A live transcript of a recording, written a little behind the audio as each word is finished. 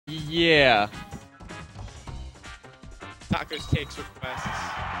Yeah. Taco's takes requests.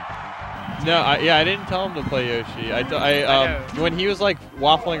 No, I didn't tell him to play Yoshi. When he was like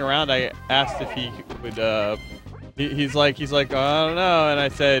waffling around, I asked if he would. He's like, I don't know, and I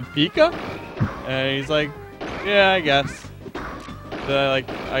said Pika, and he's like, yeah, I guess. So,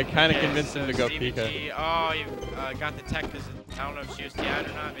 I kind of convinced him to go Stevie Pika. G, oh, you got the tech because I don't know if she was out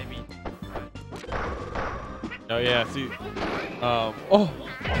or not. Maybe. Oh yeah, see, oh.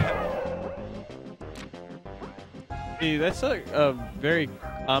 See, that's a very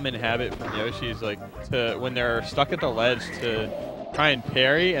common habit from Yoshi's, like to when they're stuck at the ledge to try and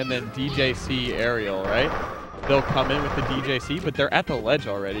parry and then DJC aerial, right? They'll come in with the DJC, but they're at the ledge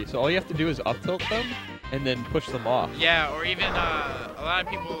already, so all you have to do is up tilt them and then push them off. Yeah, or even a lot of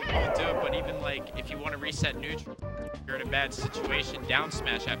people won't do it, but even like if you want to reset neutral, you're in a bad situation, down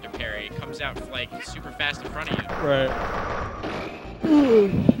smash after parry, it comes out like super fast in front of you. Right.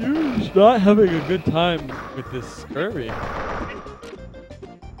 You're not having a good time with this Kirby.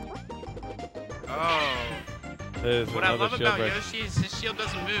 Oh. What I love about break. Yoshi is his shield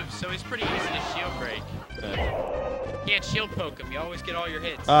doesn't move, so he's pretty easy to shield break. You can't shield poke him, you always get all your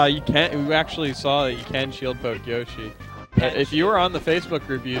hits. You can't. We actually saw that you can shield poke Yoshi. If you were on the Facebook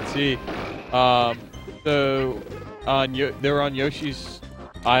group, you'd see. They were on Yoshi's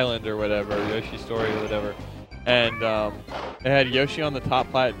Island or whatever, Yoshi's Story or whatever, and they had Yoshi on the top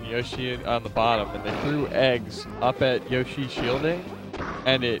plat and Yoshi on the bottom, and they threw eggs up at Yoshi shielding,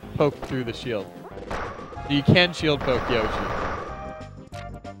 and it poked through the shield. So you can shield poke Yoshi.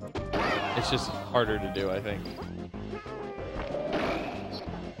 It's just harder to do, I think.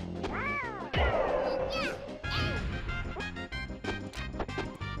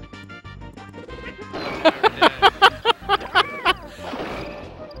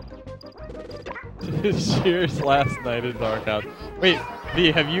 Cheers last night in Darkhouse. Wait,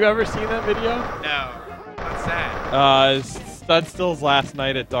 V, have you ever seen that video? No. What's that? Studstill's last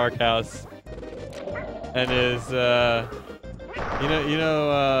night at Darkhouse. And his, the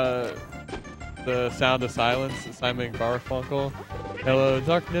Sound of Silence, Simon Garfunkel. Hello,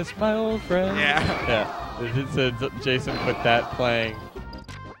 darkness, my old friend. Yeah. So Jason put that playing.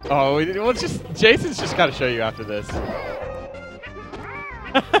 Oh, well, Jason's just got to show you after this.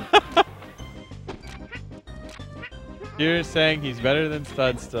 You're saying he's better than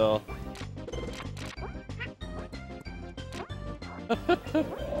Studstill.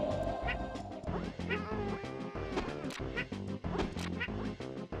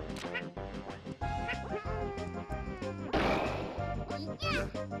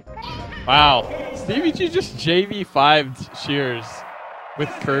 Wow. Stevie G just JV5'd Shears with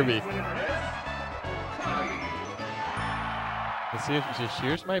Kirby. Let's see if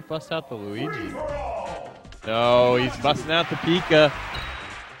Shears might bust out the Luigi. No, he's busting out the Pika.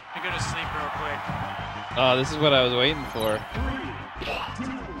 I'm gonna go to sleep real quick. Oh, this is what I was waiting for.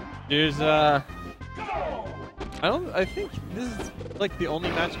 Here's I think this is like the only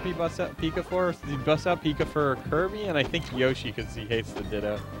matchup he busts out Pika for. He busts out Pika for Kirby, and I think Yoshi because he hates the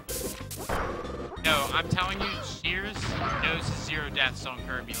Ditto. No, I'm telling you, Shears knows his zero deaths on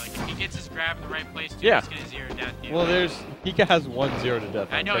Kirby. Like if he gets his grab in the right place, dude, he's gonna zero death you. Well, Pika has 1 0 to death.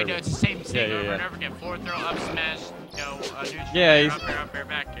 I know, Kirby. it's the same thing over and over again. Forward throw, up smash, neutral, he's up air,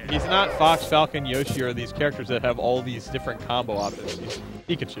 back air. He's not Fox, Falcon, Yoshi, or these characters that have all these different combo options. He's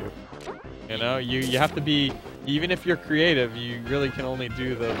Pikachu. You know, you have to be, even if you're creative, you really can only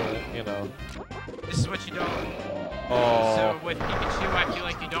do the This is what you don't. Oh. So with Pikachu, I feel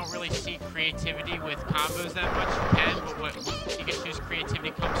like you don't really see creativity with combos that much. You can, but what Pikachu's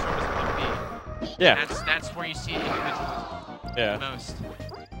creativity comes from is 1B. Yeah. That's where you see individuals the most.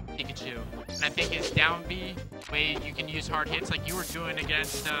 Pikachu. And I think his down B, way you can use hard hits like you were doing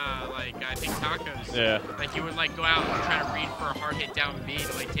against, I think Tacos. Yeah. Like you would like go out and try to read for a hard hit down B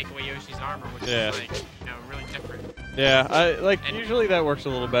to like take away Yoshi's armor, which is like, really different. Yeah, usually that works a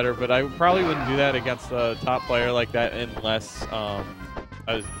little better, but I probably wouldn't do that against a top player like that unless I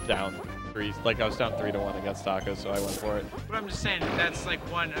was down 3. Like I was down 3-1 against Tacos, so I went for it. But I'm just saying that's like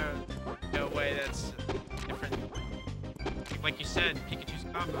one way that's different. Like you said, Pikachu's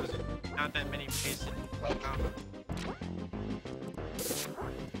combos are not that many ways to combo.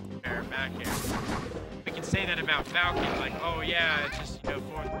 Air, back air. We can say that about Falcon, like, oh yeah, it's just,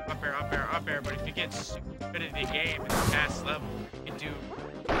 forward, up air, up air, up air, but if you get super good at the game at the past level, you can do,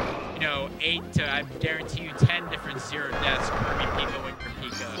 8 to, I guarantee you, 10 different zero deaths, Kirby, Pika, Winter,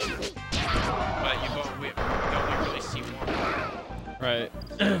 Pika. But we don't really see one. Right.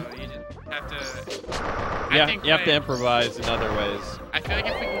 So you just have to... Yeah, you have to improvise in other ways. I feel like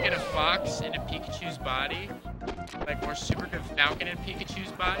if we can get a Fox into Pikachu's body, like more super good Falcon in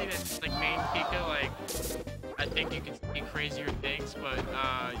Pikachu's body that's like main Pika, like I think you can see crazier things, but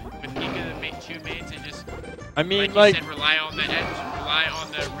with Pika the two mains and just I mean, like you said, rely on the edge, rely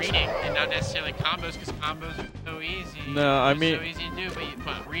on the reading and not necessarily combos, because combos are so easy. No, I mean, so easy to do,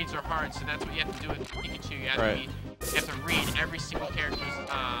 but reads are hard, so that's what you have to do with Pikachu. You have right. you have to read every single character's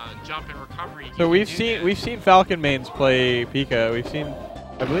jump and recovery. So we've seen Falcon mains play Pika. We've seen,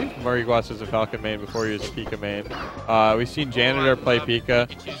 I believe Murray-Guas was a Falcon main before he was a Pika main. We've seen Janitor play Pika.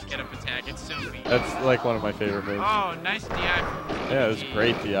 Pikachu's get up attack. It's so mean. That's like one of my favorite moves. Oh, nice DI. Yeah, it was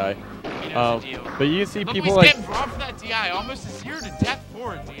great DI. But you see Look, people like like getting robbed for that DI, almost a 0 to death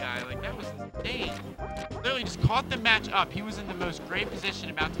for a DI. Like that was insane. Literally just caught the match up. He was in the most great position,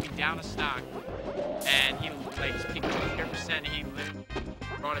 about to be down a stock, and he like Pikachu 0%. He literally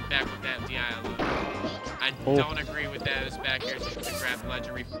brought it back with that DI alone. I don't agree with that. His back air should grab ledge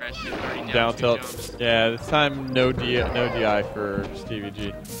and refresh it. Already down tilt. Jumps. Yeah, this time no DI for Stevie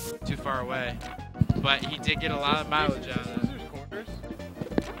G. Too far away, but he did get a lot of mileage out of it. Quarters?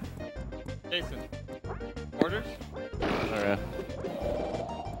 Jason, quarters? Oh yeah.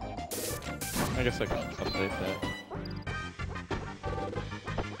 I guess I can update that.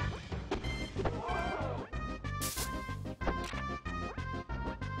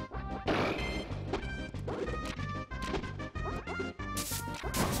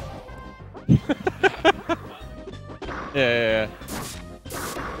 Yeah.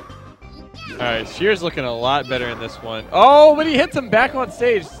 Alright, Shear's looking a lot better in this one. Oh, but he hits him back on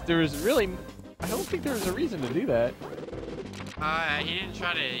stage. There was really, I don't think there was a reason to do that. He didn't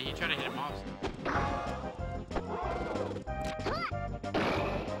try to, he tried to hit him off.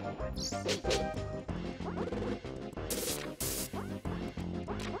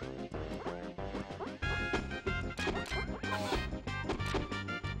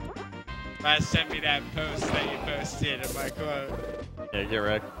 Send me that post that you posted in my quote. Yeah, get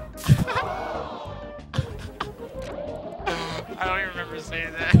wrecked. I don't even remember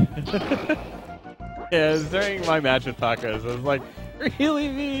saying that. Yeah, it was during my match with Tacos. I was like, really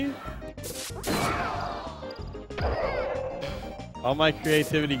me? All my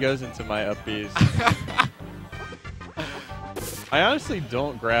creativity goes into my up Bs. I honestly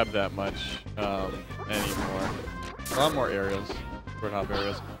don't grab that much anymore. A lot more aerials. Short hop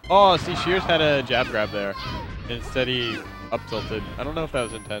aerials. Oh, see, Shears had a jab grab there. Instead he up tilted. I don't know if that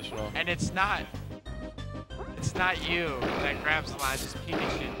was intentional. And it's not you that grabs the line, it's just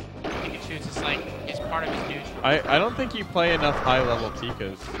Pikachu. Pikachu's just like, it's part of his neutral. I don't think you play enough high level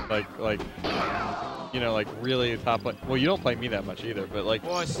Pikas. Like you know, like really top. Well, you don't play me that much either, but like.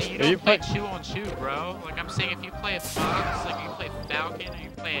 Well, see, you don't play chew on chew, bro. Like I'm saying, if you play a Fox, like you play Falcon, or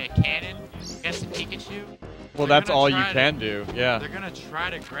you play a Cannon against a Pikachu. Well, that's all you can do. Yeah. They're gonna try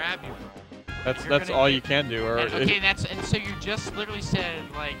to grab you. That's all you can do. Or okay, and so you just literally said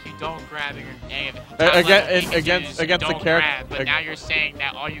like you don't grab against the character. But now you're saying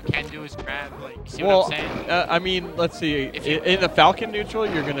that all you can do is grab. Like, you see what I'm saying? I mean, let's see. In the Falcon neutral,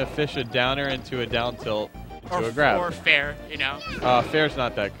 you're gonna fish a downer into a down tilt into a grab. Or fair, you know. Fair's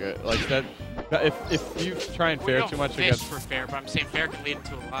not that good. Like that. If you try and fair too much against for fair, but I'm saying fair can lead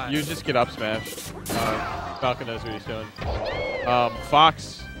into a lot. You just get up smashed. Falcon knows what he's doing.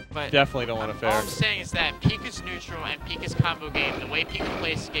 Fox definitely don't want to fair. All I'm saying is that Pika's neutral and Pika's combo game, the way Pika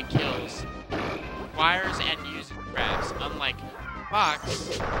plays to get kills, requires and uses grabs. Unlike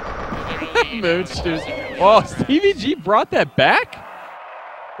Fox, who literally, oh, Stevie G brought that back?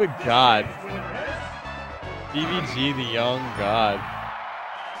 Good God. Stevie G, the young god.